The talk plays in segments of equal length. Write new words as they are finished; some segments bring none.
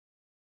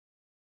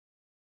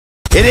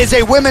It is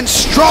a women's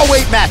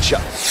strawweight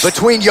matchup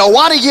between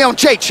Joanna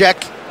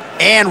Jędrzejczyk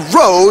and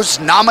Rose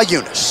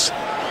Namajunas.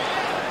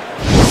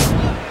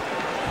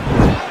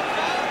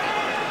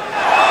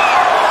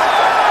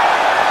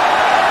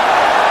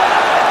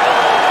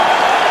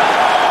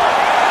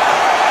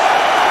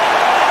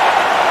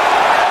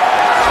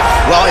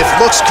 Well, if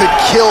looks could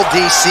kill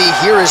DC,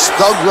 here is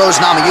Thug Rose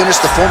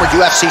Namajunas, the former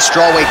UFC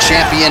strawweight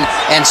champion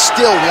and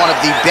still one of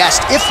the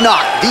best, if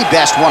not the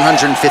best,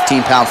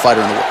 115-pound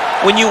fighter in the world.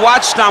 When you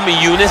watch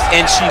Namajunas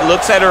and she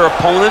looks at her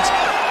opponents,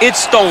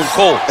 it's stone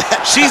cold.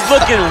 She's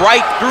looking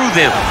right through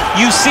them.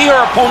 You see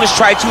her opponents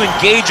try to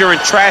engage her in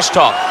trash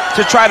talk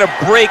to try to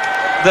break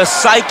the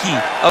psyche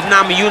of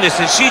Namajunas,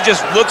 and she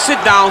just looks it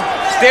down,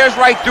 stares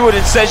right through it,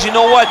 and says, you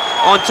know what,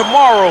 on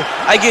tomorrow,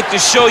 I get to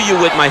show you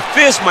with my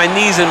fists, my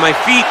knees, and my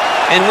feet.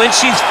 And when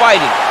she's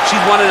fighting,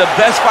 she's one of the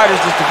best fighters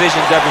this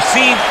division's ever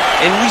seen,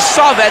 and we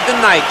saw that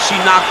tonight. She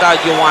knocked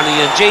out Joanna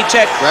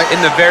Jędrzejczyk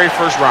in the very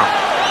first round.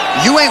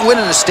 You ain't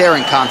winning a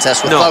staring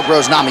contest with Thug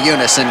Rose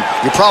Namajunas, and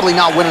you're probably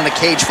not winning a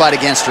cage fight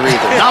against her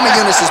either.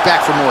 Namajunas is back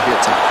for more here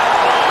tonight.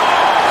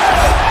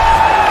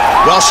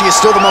 Well, she is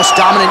still the most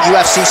dominant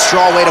UFC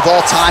strawweight of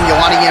all time.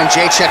 Joanna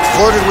Jędrzejczyk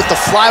flirted with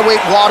the flyweight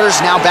waters,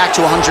 now back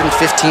to 115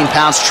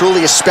 pounds.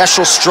 Truly a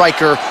special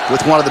striker with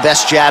one of the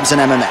best jabs in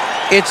MMA.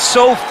 It's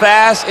so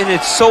fast and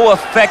it's so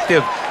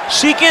effective.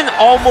 She can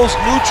almost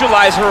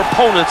neutralize her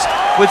opponents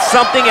with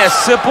something as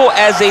simple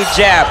as a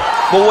jab.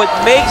 But what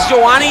makes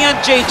Joanna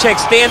Jędrzejczyk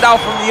stand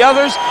out from the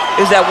others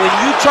is that when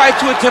you try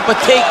to attempt a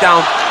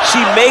takedown,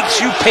 she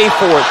makes you pay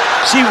for it.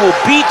 She will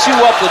beat you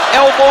up with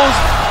elbows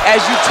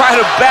as you try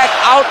to back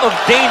out of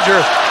danger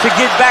to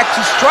get back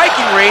to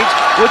striking range,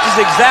 which is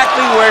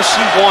exactly where she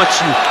wants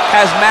you.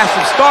 Has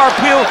massive star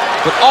appeal,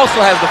 but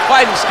also has the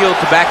fighting skill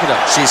to back it up.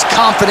 She's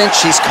confident,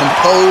 she's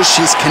composed,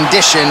 she's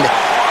conditioned,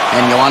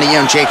 and Joanna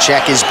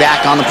Jędrzejczyk is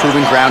back on the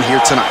proving ground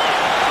here tonight.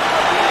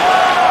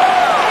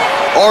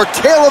 Our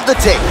tale of the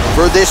tape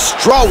for this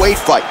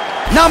strawweight fight.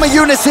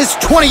 Namajunas is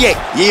 28,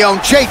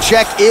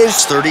 Jędrzejczyk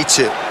is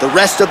 32. The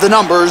rest of the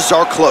numbers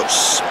are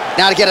close.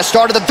 Now to get us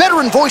started, the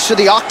veteran voice of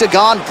the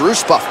Octagon,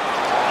 Bruce Buffer.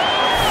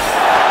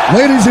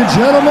 Ladies and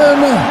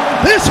gentlemen,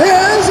 this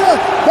is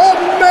the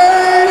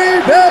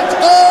main event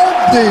of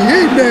the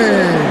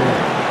evening.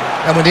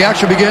 And when the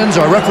action begins,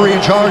 our referee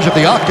in charge of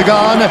the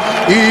Octagon,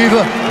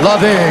 Yves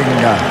Loving.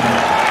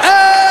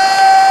 And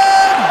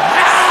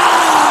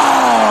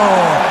now,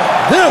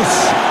 this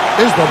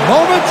is the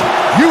moment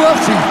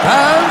UFC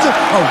fans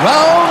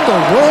around the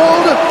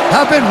world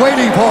have been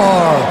waiting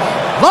for.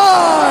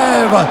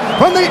 Live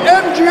from the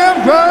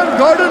MGM Grand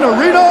Garden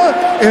Arena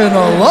in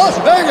Las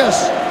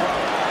Vegas.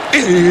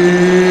 It's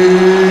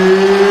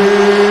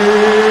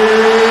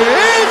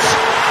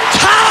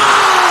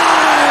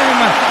time!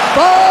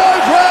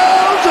 5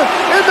 rounds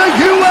in the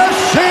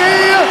UFC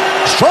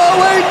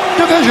strawweight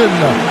division.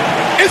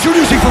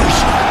 Introducing first,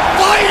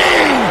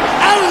 fighting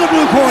out of the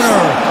blue corner.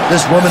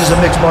 This woman is a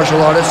mixed martial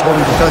artist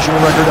holding a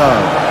professional record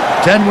of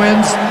 10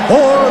 wins, 4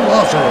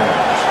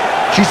 losses.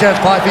 She stands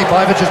 5 feet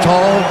 5 inches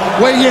tall,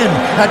 weighing in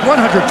at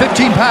 115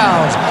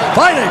 pounds.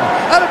 Fighting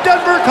out of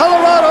Denver,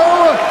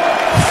 Colorado,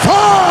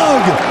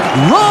 Thug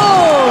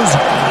Rose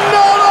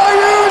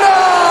Namajunas!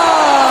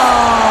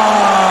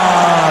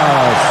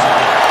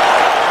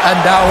 And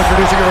now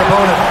introducing her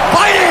opponent,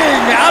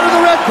 fighting out of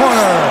the red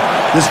corner.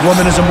 This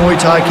woman is a Muay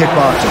Thai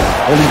kickboxer,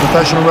 holding a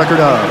professional record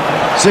of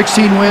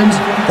 16 wins,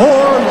 4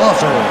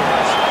 losses.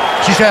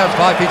 She stands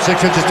 5 feet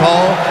 6 inches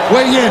tall,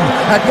 weighing in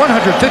at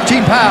 115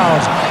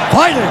 pounds.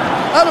 Fighting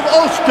out of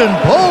Austin,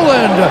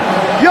 Poland,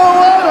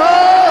 Joanna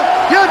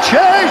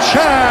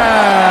Jędrzejczyk.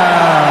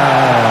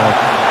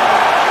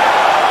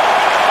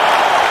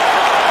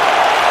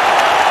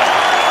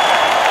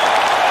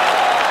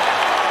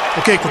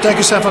 Okay, protect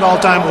yourself at all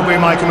time, obey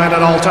my command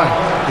at all time.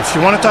 If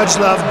you want to touch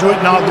love, do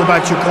it now, go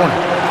back to your corner.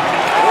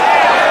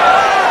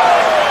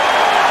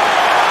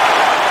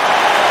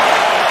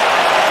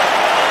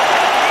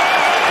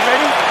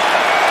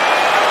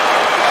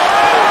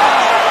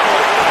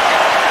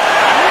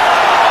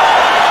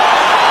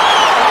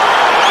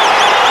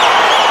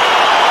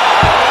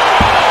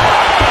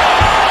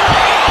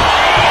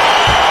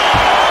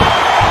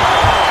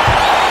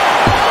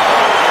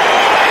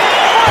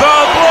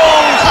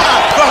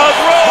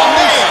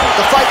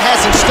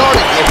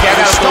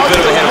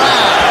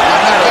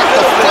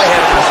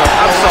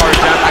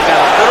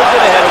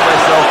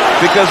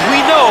 Because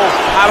we know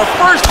how the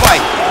first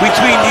fight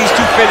between these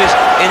two finished,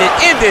 and it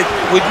ended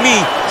with me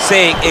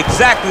saying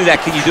exactly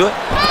that. Can you do it?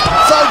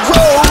 Thug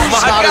Rose,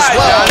 not as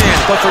well.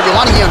 But for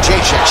Joanna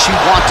Jędrzejczyk, she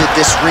wanted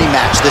this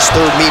rematch, this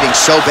third meeting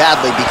so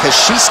badly because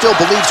she still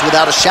believes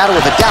without a shadow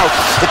of a doubt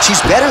that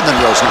she's better than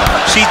Rose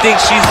Namajunas. She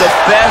thinks she's the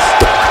best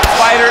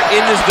fighter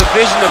in this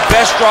division, the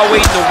best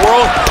strawweight in the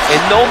world,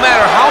 and no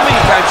matter how many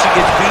times she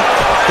gets beat,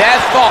 that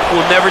thought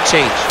will never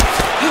change.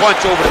 Punch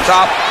over the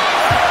top.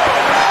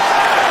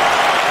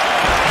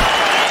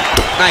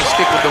 Nice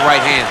stick with the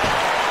right hand.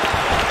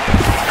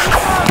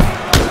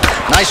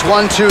 Nice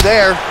 1-2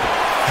 there.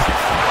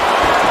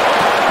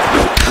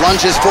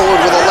 Lunges forward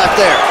with a left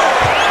there.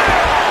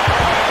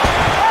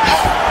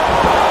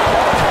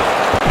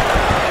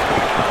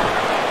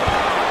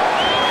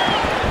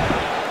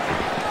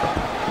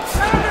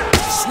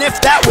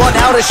 sniffed that one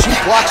out as she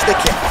blocks the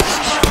kick.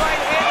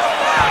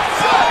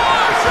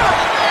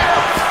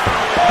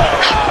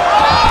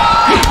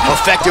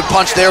 Effective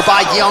punch there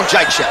by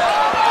Jędrzejczyk.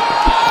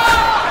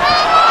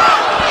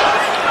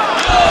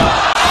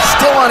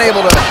 Still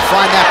unable to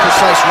find that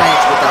precise range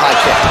with the high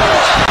kick.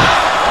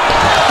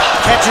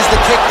 Catches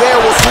the kick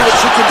there. We'll see what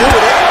she can do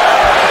with it.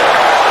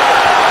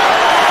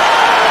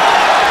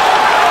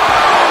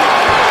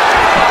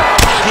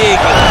 Big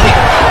kick.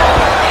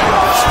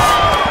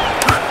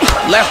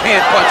 Left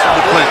hand punch from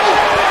the clinch.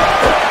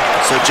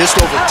 So just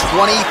over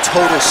 20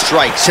 total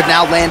strikes have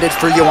now landed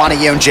for Joanna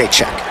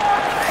Jędrzejczyk.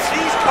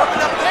 She's coming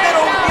up the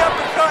middle with the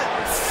uppercut.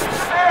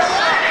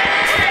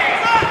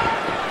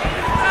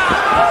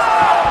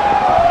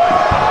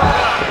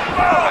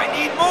 I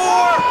need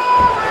more.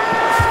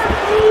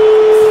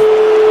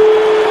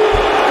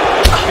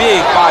 Big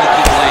body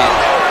kick land.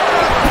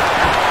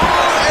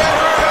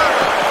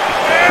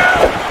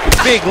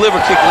 Big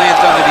liver kick lands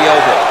under the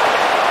elbow.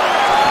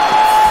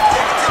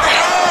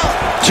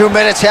 2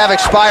 minutes have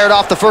expired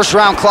off the first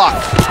round clock.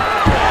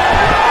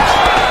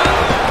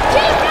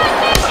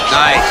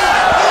 Nice.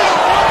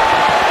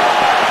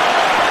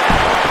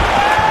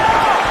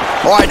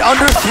 All right,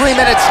 under 3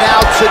 minutes now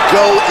to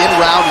go in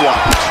round one.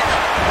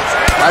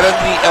 Right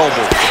under the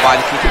elbow, the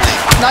body kick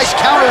lands. Nice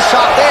counter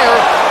shot there.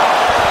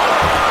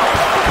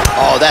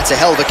 Oh, that's a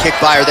hell of a kick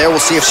by her there. We'll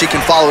see if she can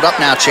follow it up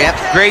now, champ.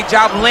 Great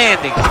job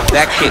landing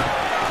that kick.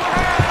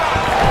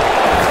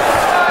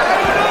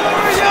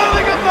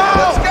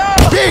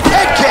 Big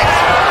head kick.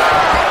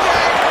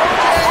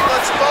 Okay,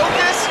 let's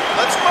focus.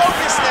 Let's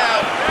focus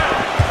now.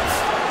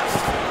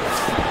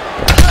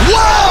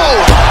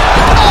 Whoa!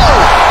 Oh!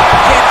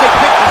 Can't take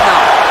pictures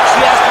now. She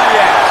has to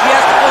react. She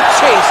has to go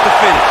chase the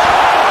finish.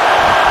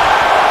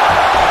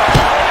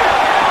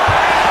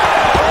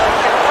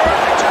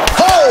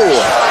 Oh!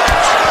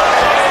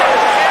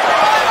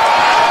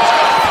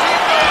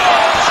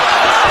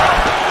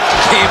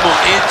 Came on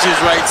inches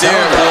right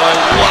there, boy.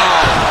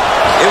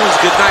 Wow. It was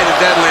good night if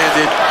that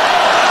landed.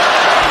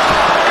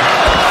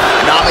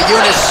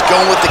 Namajunas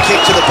going with the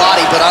kick to the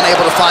body, but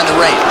unable to find the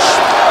range.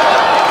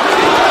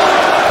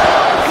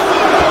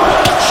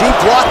 She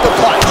blocked the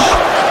punch.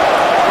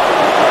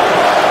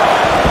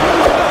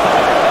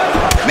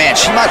 Man,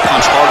 she might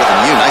punch harder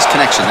than you. Nice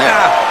connection there.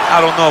 I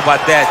don't know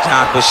about that,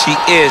 John, but she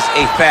is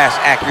a fast,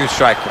 accurate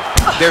striker.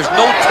 There's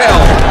no tell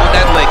on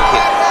that leg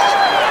kick.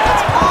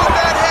 Let's pull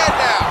that head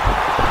now.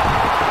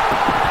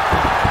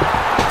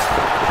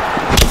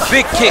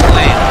 Big kick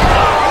land.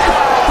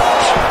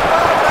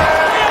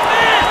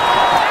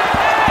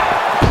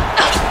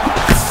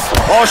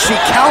 Oh, she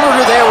countered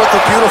her there with a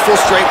beautiful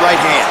straight right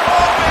hand.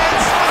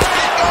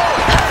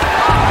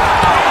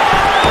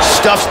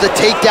 Stuffs the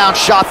takedown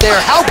shot there.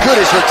 How good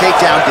is her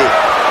takedown D?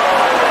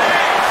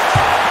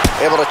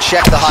 Able to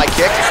check the high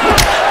kick.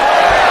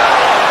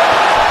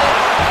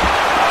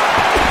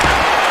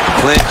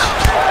 Clinch.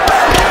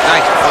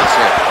 Nice punch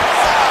there.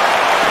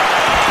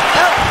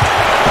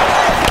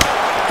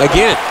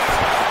 Again,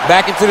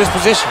 back into this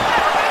position.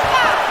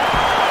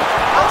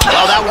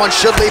 Well, that one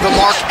should leave a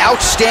mark.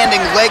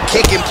 Outstanding leg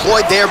kick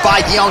employed there by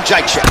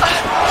Jędrzejczyk.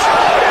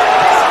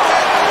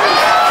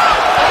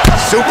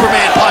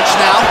 Superman punch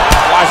now.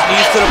 Watch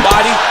knees to the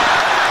body.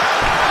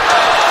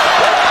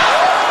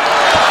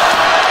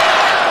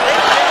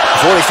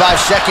 45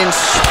 seconds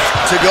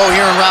to go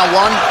here in round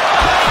one.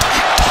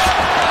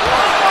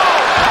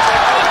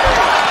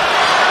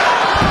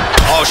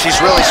 Oh,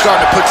 she's really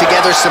starting to put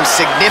together some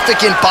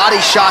significant body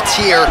shots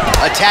here,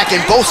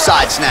 attacking both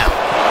sides now.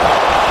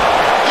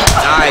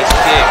 Nice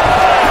kick.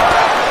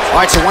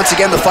 All right, so once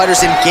again, the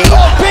fighters engaged.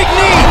 Oh, big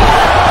knee!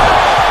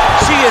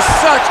 She is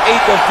such a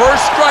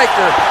diverse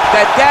striker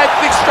that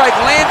big strike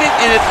landed,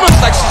 and it looks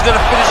like she's going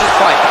to finish this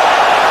fight.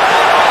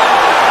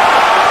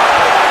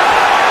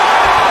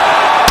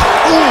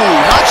 Ooh,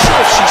 not sure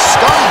if she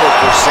stunned her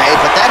per se,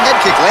 but that head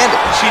kick landed.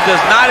 She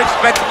does not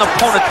expect an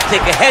opponent to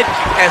take a head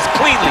kick as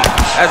cleanly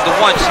as the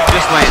one she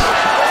just landed.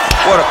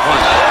 What a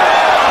punch.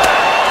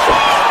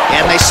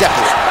 And they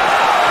separate.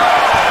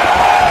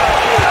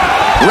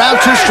 Round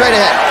two straight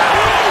ahead.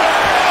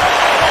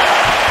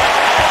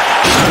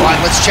 All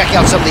right, let's check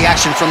out some of the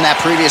action from that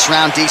previous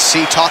round.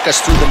 DC, talk us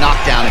through the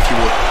knockdown, if you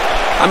would.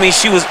 I mean,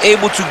 she was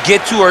able to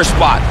get to her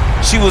spot.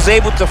 She was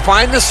able to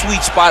find the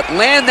sweet spot,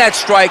 land that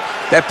strike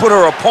that put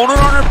her opponent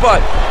on her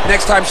butt.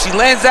 Next time she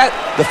lands that,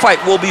 the fight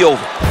will be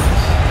over.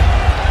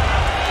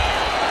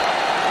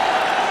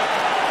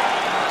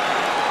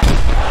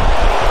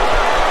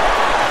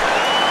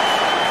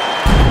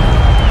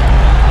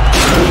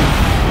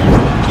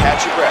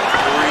 Catch your breath.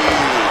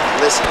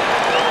 Breathe. Listen.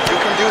 You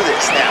can do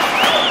this now.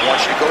 I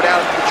want you to go down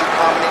and put your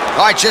combination.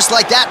 All right, just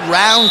like that,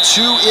 round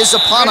two is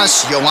upon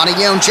us. Joanna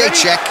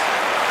Jędrzejczyk.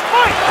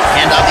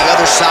 And on the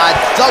other side,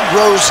 Thug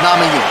Rose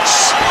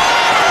Namajunas.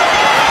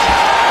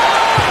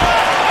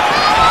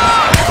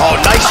 Oh,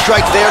 nice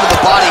strike there to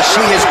the body. She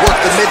has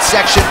worked the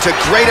midsection to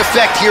great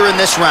effect here in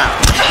this round.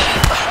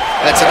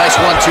 That's a nice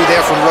 1-2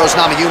 there from Rose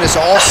Namajunas,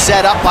 all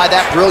set up by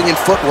that brilliant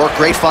footwork,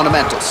 great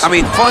fundamentals. I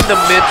mean,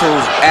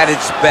 fundamentals at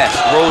its best.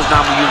 Rose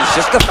Namajunas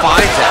just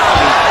defines it. I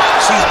mean,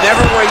 she's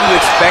never where you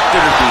expect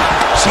her to be.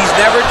 She's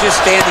never just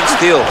standing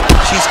still.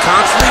 She's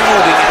constantly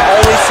moving and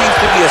always seems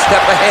to be a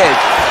step ahead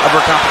of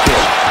her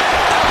competition.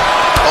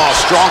 Oh,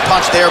 strong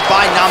punch there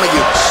by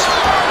Namajunas.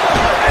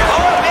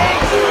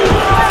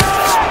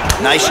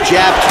 Nice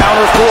jab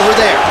counter for her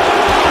there.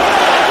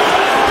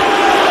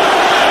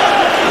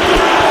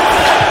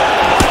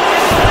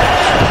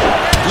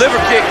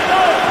 Liver kick.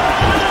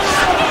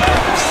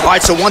 All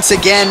right, so once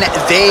again,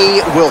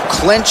 they will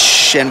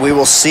clinch, and we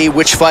will see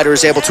which fighter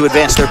is able to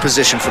advance their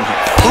position from here.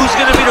 Who's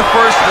going to be the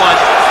first one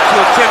to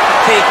attempt the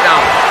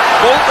takedown?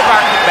 Both of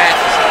our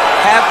combatants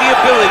have the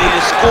ability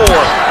to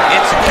score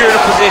and secure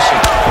the position.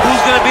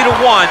 Who's going to be the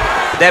one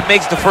that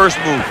makes the first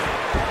move?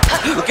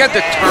 Look at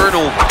the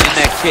turnover in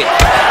that kick.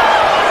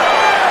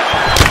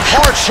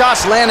 Hard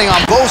shots landing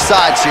on both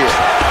sides here.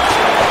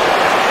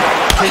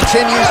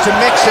 Continues to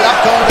mix it up,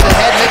 going to the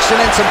head, mixing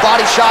in some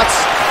body shots.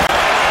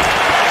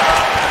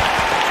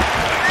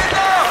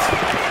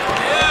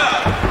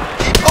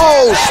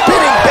 Oh,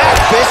 spinning back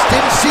fist.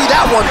 Didn't see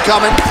that one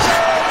coming.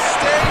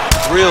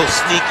 Real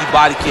sneaky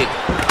body kick.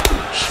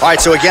 All right,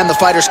 so again, the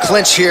fighters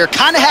clinch here.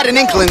 Kind of had an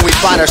inkling we'd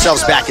find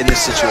ourselves back in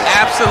this situation.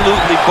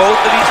 Absolutely. Both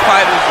of these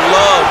fighters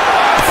love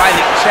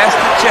fighting chest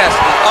to chest.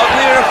 The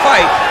uglier the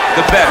fight,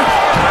 the better.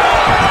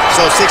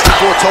 So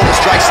 64 total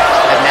strikes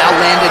have now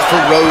landed for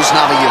Rose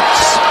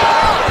Namajunas.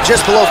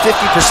 Just below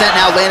 50%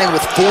 now, landing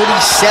with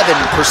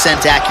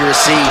 47%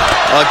 accuracy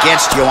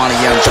against Joanna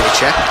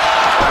Jędrzejczyk.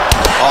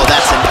 Oh,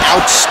 that's an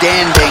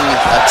outstanding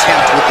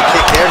attempt with the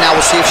kick there. Now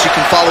we'll see if she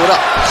can follow it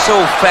up. So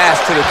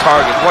fast to the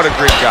target. What a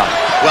great job.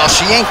 Well,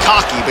 she ain't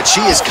cocky, but she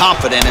is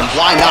confident, and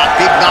why not?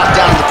 Big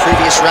knockdown in the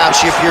previous round.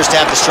 She appears to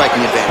have the striking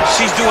advantage.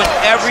 She's doing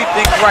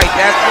everything right.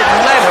 That's what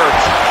led her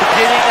to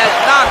getting that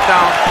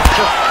knockdown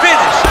to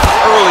finish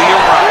earlier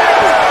round.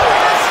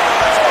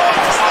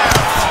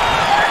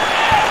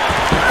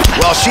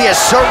 Well, she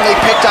has certainly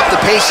picked up the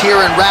pace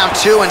here in round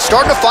 2 and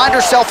starting to find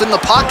herself in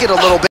the pocket a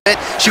little bit.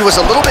 She was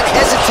a little bit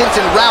hesitant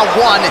in round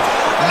 1.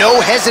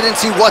 No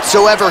hesitancy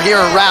whatsoever here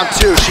in round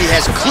 2. She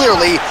has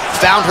clearly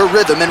found her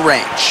rhythm and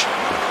range.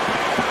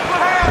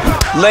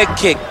 Leg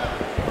kick.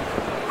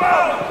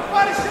 Wow!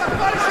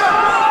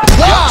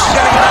 She's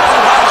got to get out too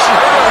high. She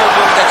hurt her a little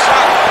bit with that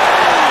shot.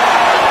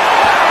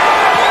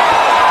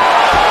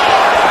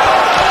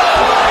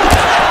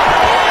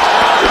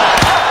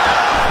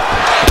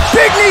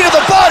 Big knee to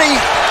the body.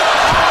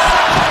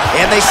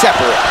 And they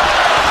separate.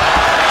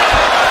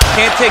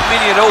 Can't take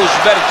many of those.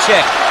 You better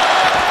check.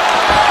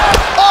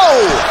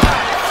 Oh!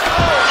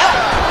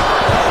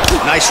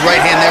 Nice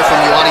right hand there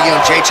from Joanna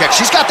Jędrzejczyk.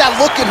 She's got that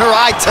look in her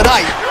eye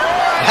tonight.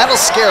 That'll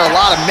scare a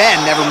lot of men,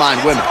 never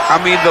mind women. I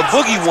mean, the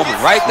boogie woman,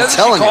 right? Doesn't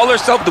she call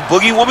herself the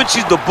boogie woman?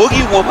 She's the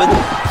boogie woman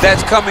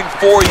that's coming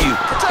for you.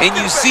 And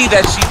you see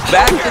that she's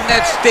back in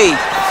that state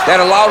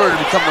that allowed her to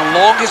become the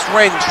longest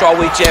reigning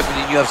strawweight champion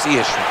in UFC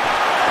history.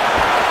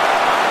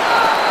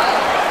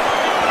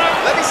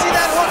 Let me see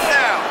that one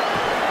now.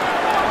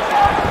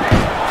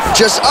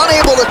 Just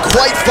unable to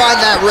quite find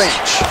that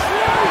range.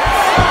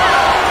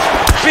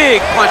 Big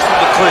punch from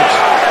the clinch.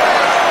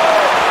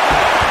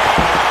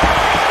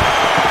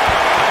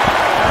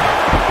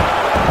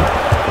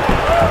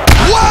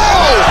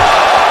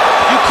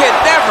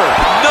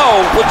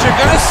 What you're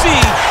going to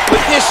see with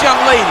this young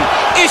lady.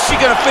 Is she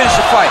going to finish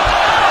the fight?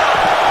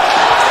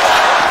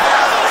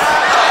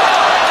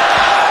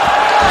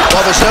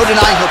 Well, there's no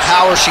denying her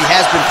power. She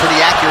has been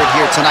pretty accurate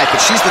here tonight, but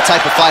she's the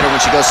type of fighter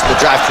when she goes to the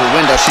drive-thru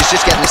window, she's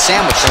just getting a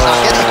sandwich. She's not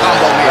getting a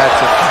combo here.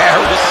 That's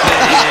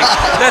embarrassing.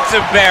 That's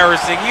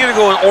embarrassing. You're going to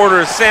go and order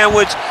a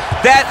sandwich.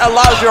 That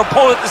allows your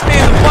opponent to stay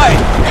in the fight.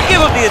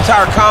 Give him the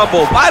entire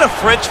combo. Buy the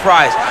French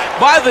fries.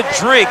 Buy the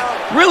drink.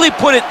 Really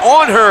put it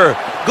on her.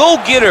 Go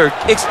get her.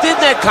 Extend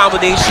that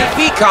combination.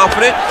 Be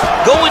confident.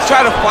 Go and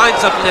try to find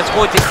something that's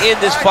going to end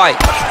this fight.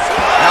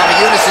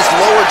 Namajunas'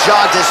 lower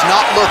jaw does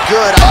not look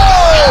good.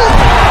 Oh!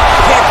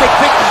 Can't take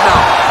pictures now.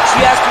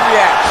 She has to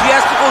react. She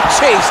has to go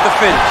chase the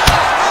finish.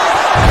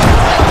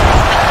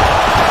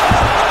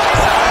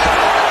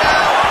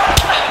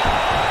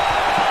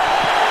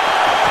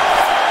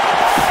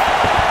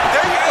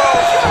 There you go.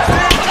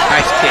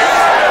 Nice kick.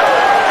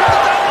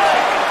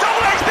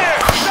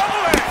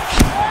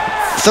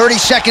 30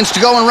 seconds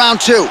to go in round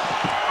 2.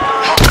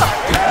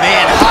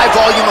 Man, high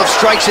volume of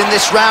strikes in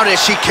this round as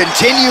she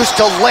continues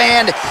to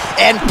land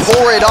and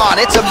pour it on.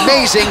 It's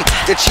amazing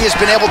that she has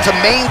been able to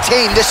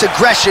maintain this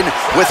aggression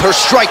with her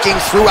striking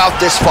throughout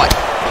this fight.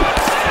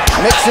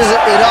 Mixes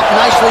it up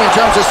nicely in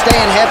terms of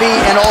staying heavy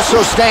and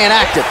also staying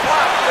active.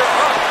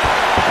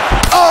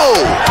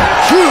 Oh,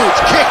 huge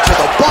kick to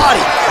the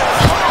body.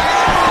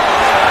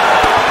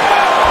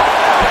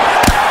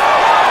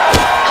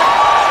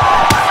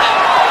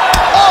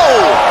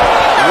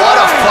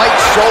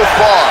 So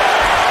far.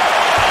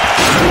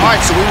 All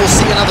right, so we will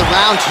see another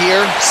round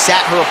here.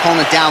 Sat her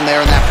opponent down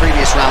there in that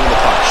previous round with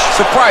a punch.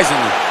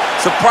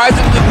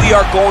 Surprisingly, we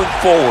are going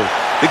forward.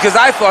 because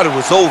I thought it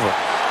was over.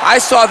 I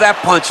saw that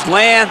punch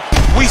land.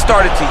 We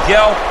started to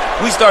yell.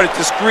 We started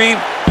to scream.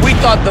 We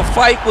thought the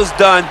fight was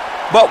done,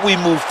 but we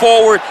moved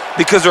forward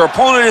because her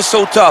opponent is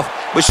so tough,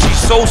 but she's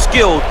so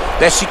skilled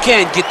that she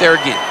can get there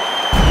again.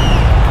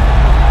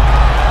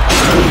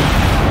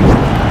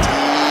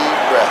 Deep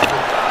breath.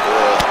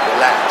 Good.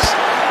 Relax.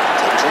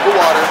 Take a drink of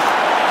water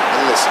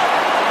and listen.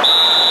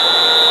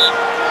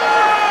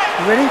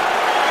 You ready?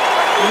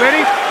 You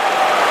ready?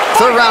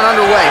 Third round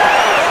underway.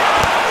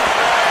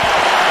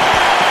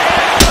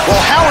 Well,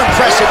 how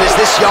impressive is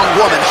this young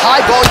woman? High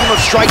volume of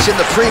strikes in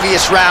the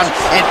previous round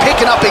and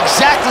picking up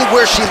exactly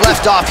where she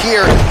left off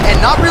here and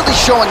not really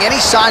showing any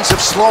signs of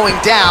slowing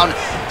down.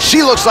 She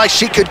looks like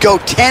she could go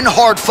 10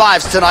 hard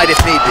fives tonight if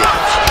need be.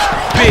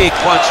 Big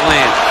punch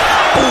lands.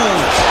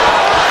 Ooh.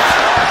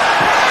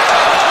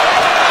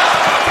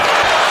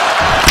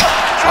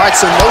 All right,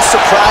 so no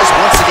surprise.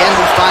 Once again,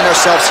 we find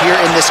ourselves here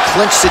in this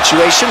clinch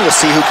situation. We'll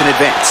see who can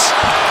advance.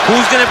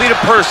 Who's going to be the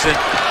person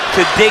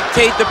to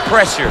dictate the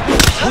pressure?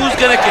 Who's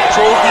going to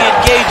control the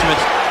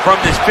engagements from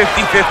this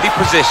 50-50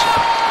 position?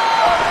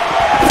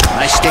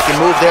 Nice stick and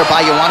move there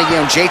by Joanna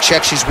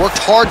Jędrzejczyk. She's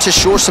worked hard to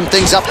shore some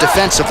things up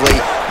defensively,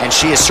 and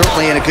she is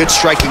certainly in a good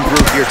striking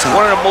groove here tonight.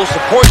 One of the most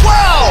important.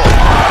 Wow!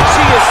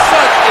 She is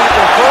such a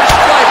reverse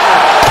striker.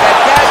 That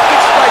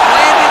basket strike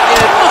landed, and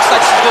it looks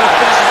like she's going to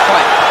finish this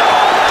fight.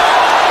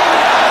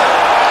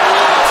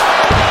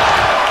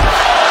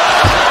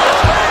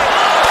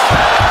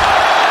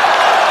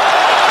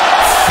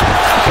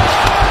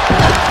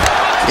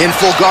 In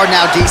full guard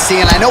now, DC,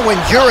 and I know when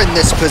you're in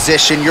this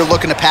position, you're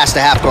looking to pass the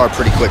half guard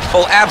pretty quick.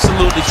 Oh,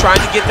 absolutely. Trying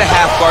to get the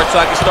half guard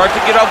so I can start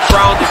to get off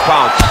ground and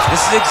pound.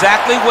 This is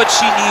exactly what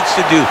she needs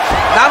to do.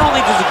 Not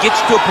only does it get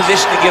you to a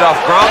position to get off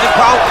ground and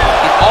pound,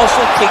 it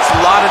also takes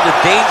a lot of the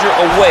danger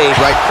away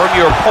from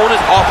your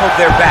opponent off of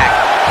their back.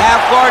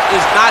 Half guard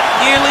is not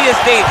nearly as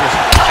dangerous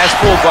as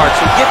full guard.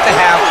 So get the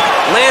half,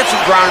 land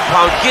some ground and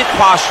pound, get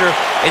posture,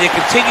 and then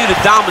continue to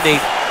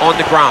dominate on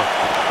the ground.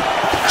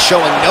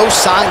 Showing no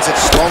signs of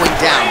slowing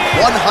down.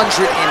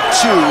 102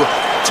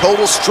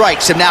 total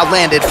strikes have now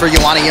landed for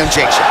Joanna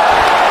Jędrzejczyk.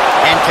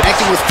 And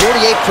connecting with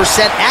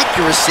 48%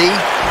 accuracy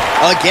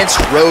against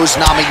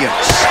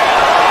Namajunas.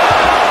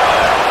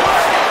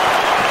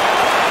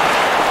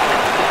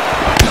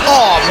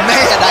 Oh,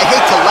 man, I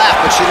hate to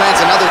laugh, but she lands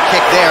another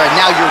kick there, and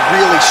now you're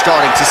really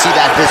starting to see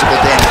that visible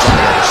damage on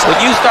the other side. When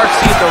you start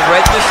seeing the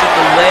redness in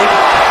the leg,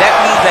 that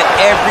means that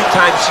every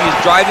time she is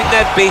driving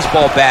that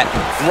baseball bat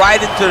right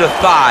into the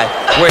thigh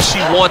where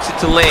she wants it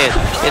to land,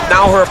 and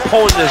now her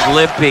opponent is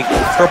limping,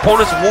 her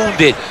opponent's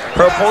wounded,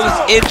 her opponent's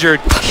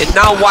injured, and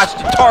now watch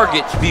the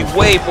target be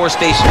way more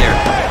stationary.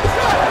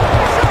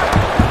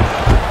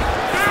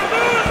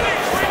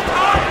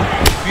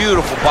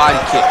 Beautiful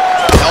body kick.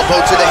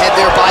 Elbow to the head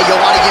there by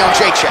Joanna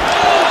Jędrzejczyk.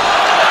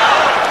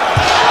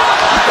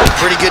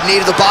 Pretty good knee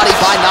to the body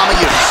by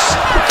Namajunas.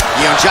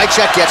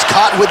 Jędrzejczyk gets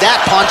caught with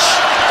that punch.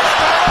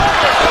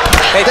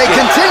 They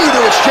continue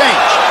to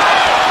exchange.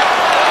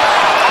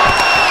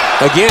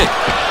 Again,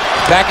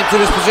 back into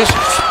this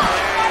position.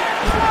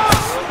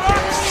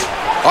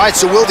 All right,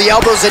 so will the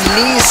elbows and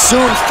knees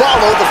soon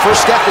follow? The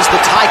first step is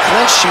the tie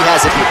clinch. She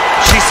has it here.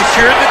 She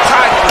secured the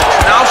tie clinch.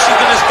 Now she's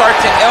going to start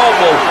to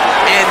elbow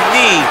and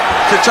knee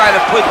to try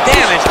to put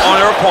damage on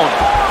her opponent.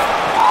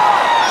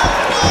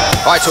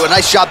 All right, so a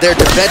nice job there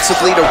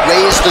defensively to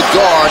raise the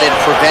guard and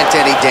prevent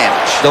any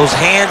damage. Those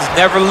hands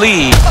never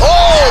leave.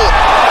 Oh!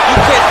 You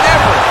can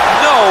never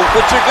know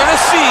what you're going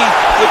to see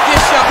with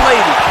this young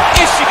lady.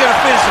 Is she going to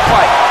finish the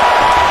fight?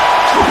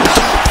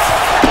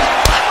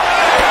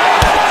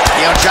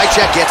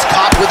 Jędrzejczyk gets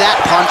caught with that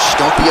punch.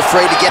 Don't be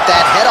afraid to get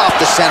that head off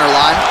the center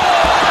line.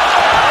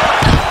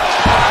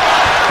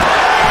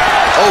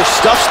 Oh,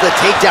 stuffs the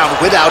takedown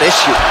without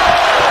issue.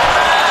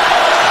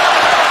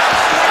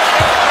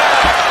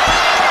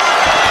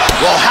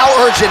 Well, how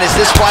urgent is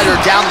this fighter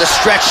down the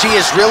stretch? She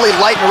is really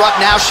lighting her up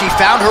now. She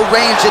found her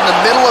range in the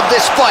middle of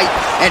this fight,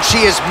 and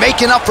she is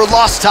making up for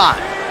lost time.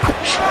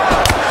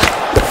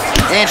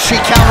 And she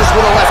counters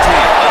with a left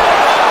hand.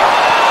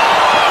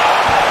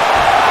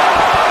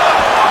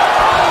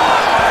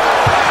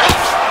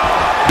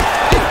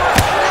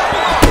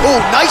 Oh,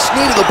 nice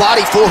knee to the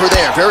body for her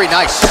there. Very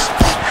nice.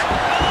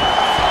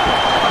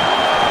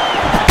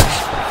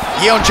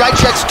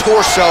 Jędrzejczyk's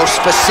torso,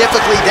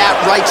 specifically that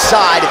right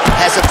side,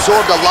 has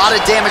absorbed a lot of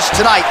damage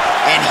tonight.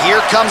 And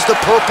here comes the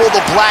purple,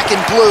 the black,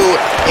 and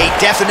blue. A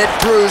definite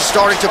bruise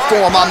starting to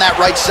form on that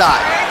right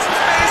side.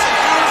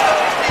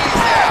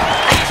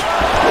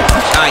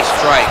 Nice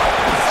strike.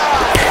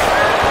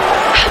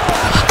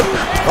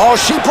 Oh,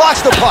 she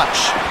blocks the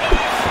punch.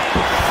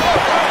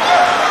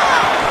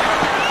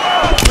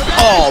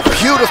 Oh,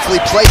 beautifully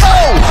placed.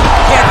 Oh!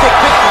 Can't take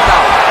pictures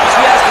now.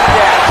 She has to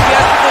dab. She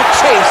has to go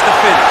chase the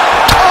finish.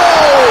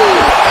 Oh!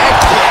 Head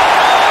kick.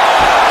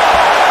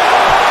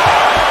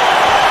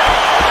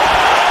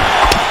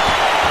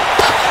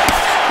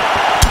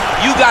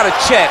 You got to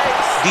check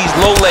these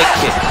low leg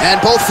kicks. And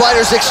both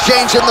fighters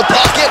exchange in the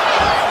pocket.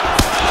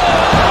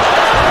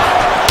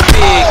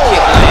 Big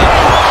kick landed.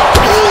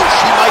 Oh,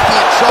 she might be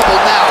in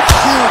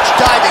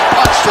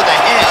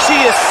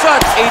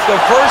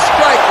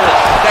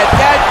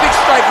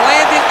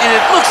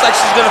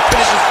she's gonna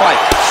finish this fight.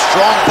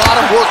 Strong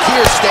bottom work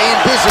here, staying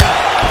busy.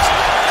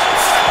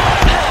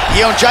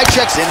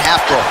 Jędrzejczyk's in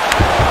half guard.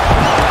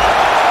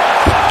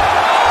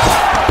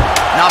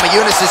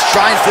 Namajunas is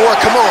trying for a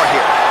Kimura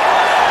here.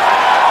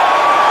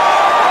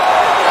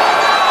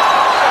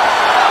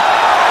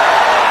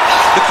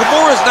 The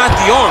Kimura is not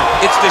the arm,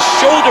 it's the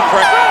shoulder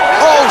pressure.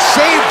 Oh,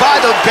 saved by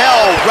the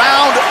bell,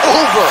 round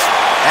over.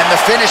 And the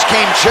finish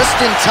came just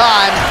in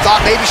time.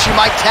 Thought maybe she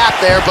might tap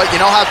there, but you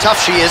know how tough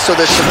she is, so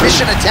the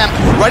submission attempt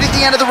right at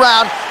the end of the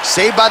round,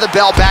 saved by the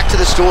bell, back to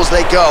the stools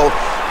they go.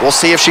 We'll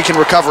see if she can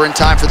recover in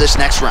time for this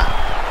next round.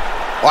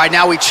 All right,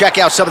 now we check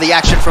out some of the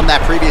action from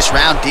that previous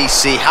round,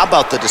 DC. How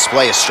about the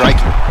display of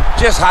striking?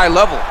 Just high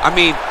level. I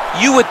mean,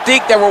 you would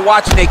think that we're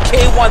watching a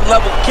K1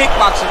 level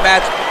kickboxing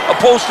match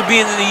opposed to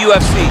being in the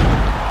UFC.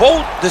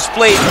 Both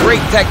displayed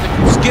great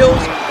technical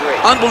skills,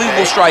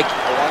 unbelievable striking.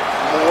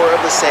 More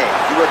of the same.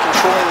 You are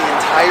controlling the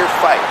entire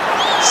fight.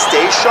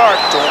 Stay sharp,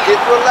 don't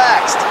get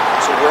relaxed.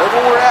 So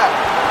wherever we're at.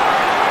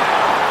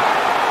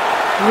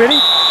 You ready?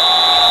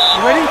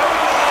 You ready?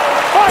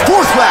 Fight.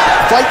 Fourth round,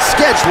 fight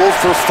scheduled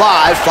for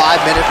 5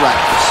 5-minute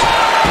rounds.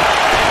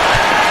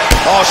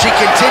 Oh, she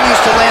continues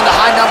to land a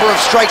high number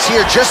of strikes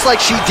here, just like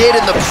she did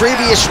in the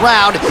previous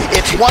round.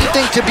 It's one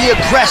thing to be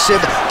aggressive,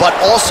 but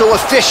also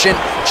efficient.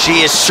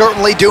 She is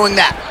certainly doing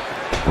that.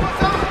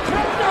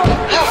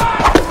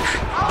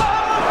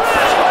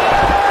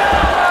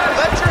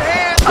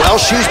 Well,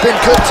 she's been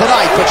good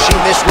tonight, but she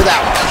missed with that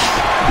one.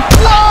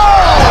 Whoa!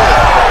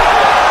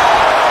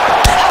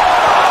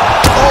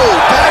 Oh,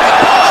 bang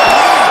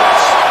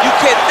lands. You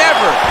can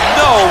never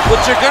know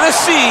what you're gonna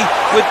see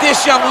with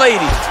this young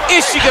lady.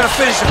 Is she gonna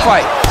finish the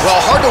fight? Well,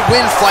 hard to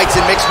win fights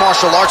in mixed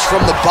martial arts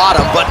from the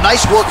bottom, but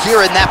nice work here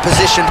in that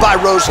position by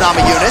Rose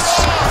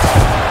Namajunas.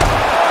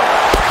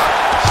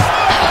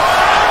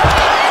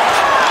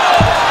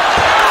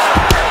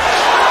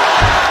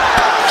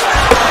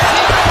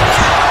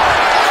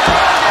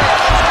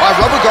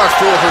 Rubber guard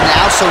for her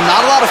now, so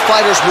not a lot of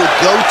fighters will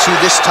go to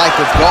this type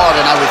of guard,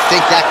 and I would think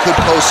that could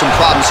pose some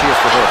problems here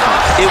for her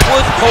opponent. It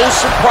would pose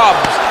some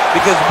problems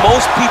because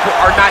most people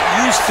are not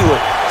used to it.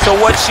 So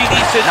what she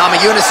needs to...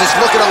 Namajunas is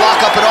looking to lock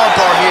up an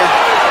armbar here.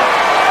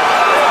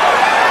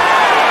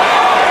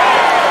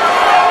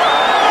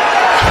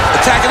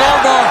 Attacking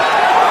armbar.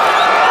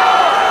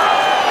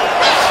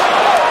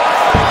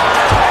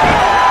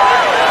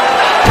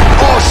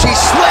 Oh, she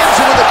slams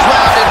into the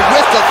ground and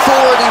with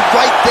authority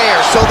right there.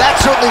 So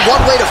that's certainly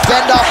one way to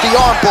fend off the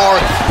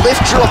armbar.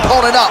 Lift your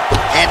opponent up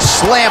and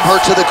slam her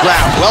to the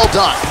ground. Well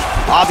done.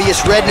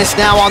 Obvious redness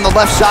now on the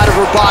left side of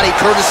her body,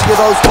 courtesy of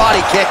those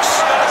body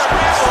kicks.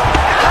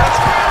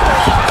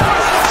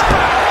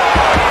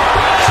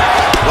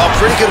 Well,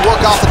 pretty good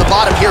work off of the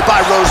bottom here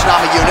by Rose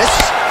Namajunas.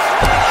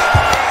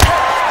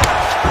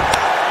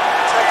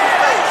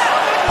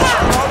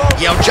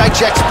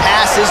 Jędrzejczyk's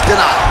pass is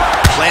denied.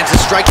 Lands a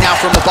strike now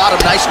from the bottom.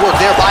 Nice work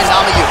there by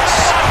Namajunas.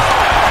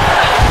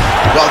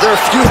 Well, there are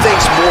a few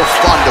things more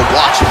fun to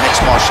watch in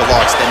mixed martial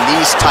arts than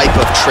these type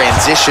of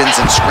transitions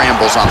and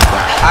scrambles on the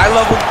ground.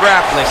 High-level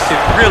grappling can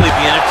really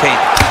be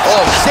entertaining.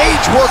 Oh,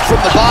 sage work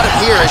from the bottom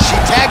here as she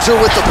tags her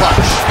with the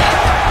punch.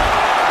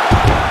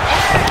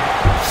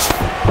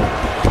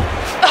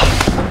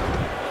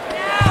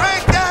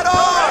 Break that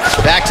off!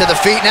 Back to the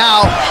feet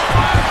now.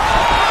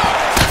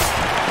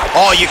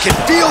 Oh, you can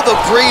feel the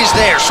breeze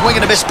there. Swing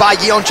and a miss by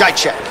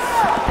Jędrzejczyk.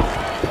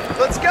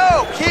 Let's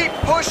go! Keep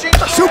pushing!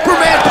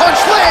 Superman punch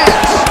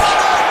lands!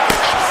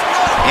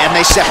 And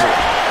they separate.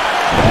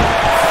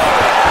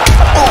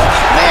 Oh,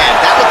 man,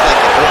 that looked like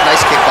it hurt.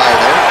 Nice kick by her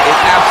there. It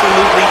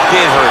absolutely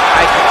did hurt.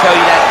 I can tell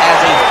you that as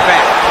a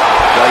fact.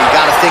 Well, you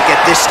got to think at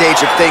this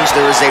stage of things,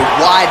 there is a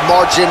wide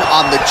margin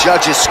on the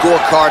judges'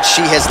 scorecard.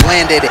 She has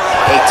landed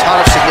a ton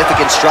of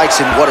significant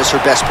strikes in what is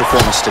her best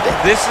performance today.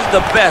 This is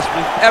the best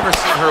we've ever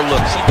seen her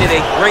look. She did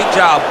a great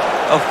job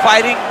of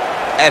fighting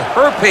at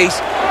her pace,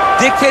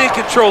 dictated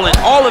control in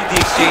all of the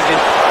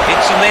exchanges, and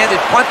she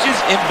landed punches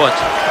in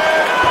bunches.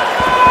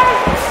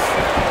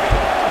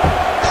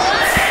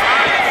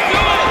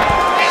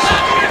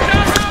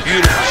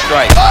 Beautiful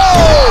strike.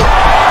 Oh!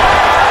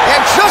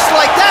 And just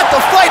like that, the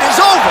fight is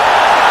over.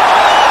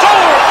 It's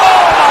over! Oh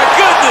my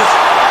goodness!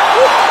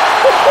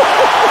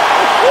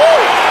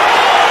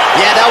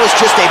 Yeah, that was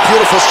just a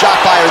beautiful shot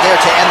by her there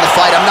to end the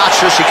fight. I'm not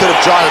sure she could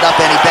have drawn it up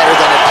any better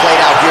than it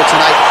played out here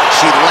tonight.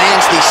 She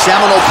lands the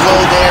seminal blow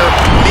there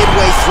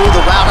midway through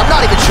the round. I'm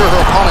not even sure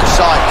her opponent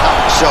saw it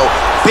coming. So,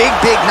 big,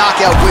 big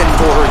knockout win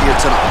for her here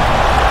tonight.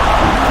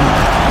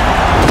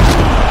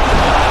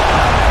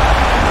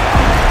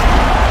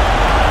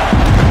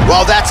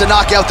 Well, that's a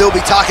knockout they'll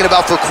be talking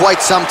about for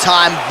quite some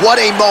time. What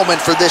a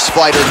moment for this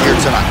fighter here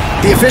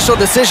tonight. The official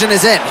decision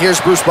is in. Here's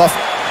Bruce Buffer.